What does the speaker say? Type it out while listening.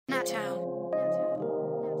This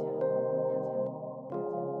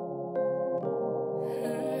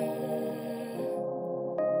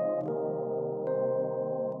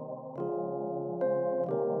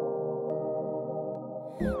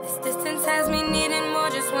distance has me needing more,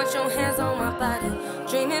 just want your hands on my body.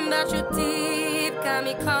 Dreaming about you deep, got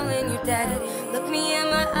me calling you daddy. Look me in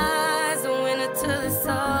my eyes, a winner to the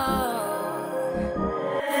soul.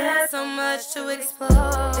 There's so much to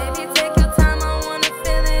explore. Baby, take your time, I wanna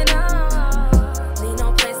feel it all. Need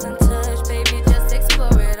no place untouched, baby, just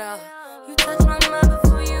explore it all. You touch my mind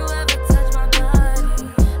before you ever touch my body.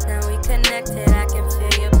 Now we connected, I can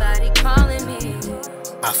feel your body calling me.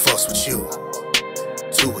 I fuss with you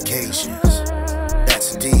 2 occasions,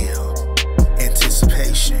 that's a deal.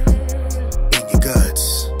 Anticipation in your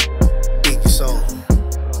guts, in your soul,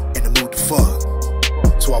 in the mood to fuck.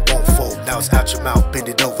 So I won't fold, now it's out your mouth. Bend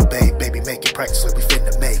it over, babe, baby, make it practice like we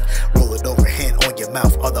finna make. Roll it over, hand on your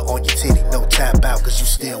mouth, other on your titty. No tap out, cause you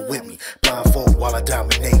still with me. Blindfold while I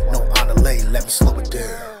dominate, no honor lay. Let me slow it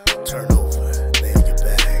down, turn over, lay on your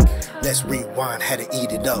back. Let's rewind, had to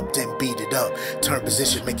eat it up, then beat it up. Turn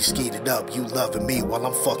position, make you skeet it up. You loving me while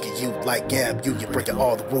I'm fucking you like Gab. You breaking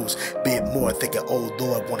all the rules. Bit more, thinking, oh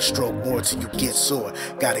Lord, wanna stroke more till you get sore.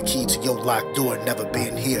 Got a key to your locked door, never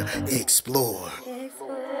been here. Explore.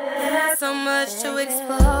 There's so much to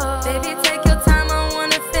explore. Baby, take your time, I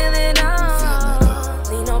wanna feel it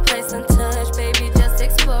all. Need no place untouched, baby, just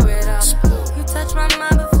explore it all. You touch my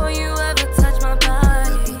mind before you ever touch my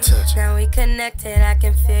body. Now we connected, I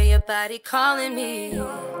can feel your body calling me.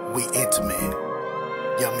 We intimate,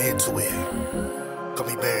 yeah, I'm into it. Call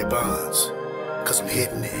me Barry Bonds, cause I'm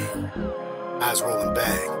hitting it. Eyes rolling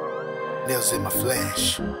back, nails in my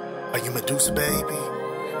flesh. Are you Medusa, baby?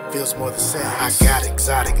 Feels more than sex. I got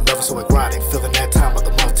exotic, love is so erotic. Feeling that time of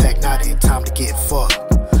the month, tagnotic. Time to get fucked.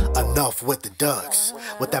 Enough with the ducks.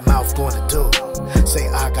 What that mouth gonna do? Say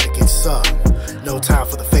I gotta get sucked. No time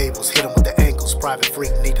for the fables. Hit them with the ankles. Private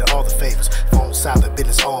freak needed all the favors. Phone silent,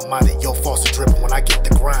 business all minded. Your faucet dripping when I get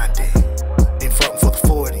the grinding. Ain't frontin' for the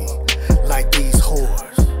 40. Like these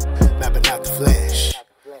whores. Mapping out the flesh.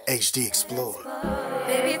 Xxxplore.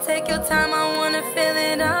 Baby, take your time, I wanna feel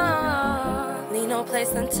it all. Need no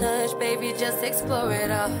place untouched, baby, just explore it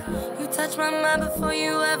all. You touch my mind before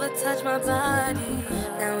you ever touch my body.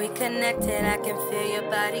 Now we connected, I can feel your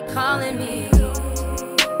body calling me.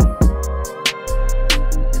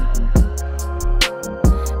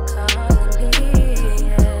 Calling me,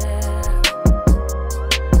 yeah.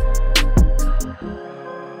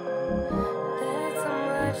 There's so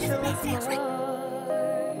much to explore.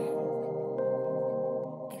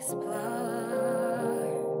 Explore.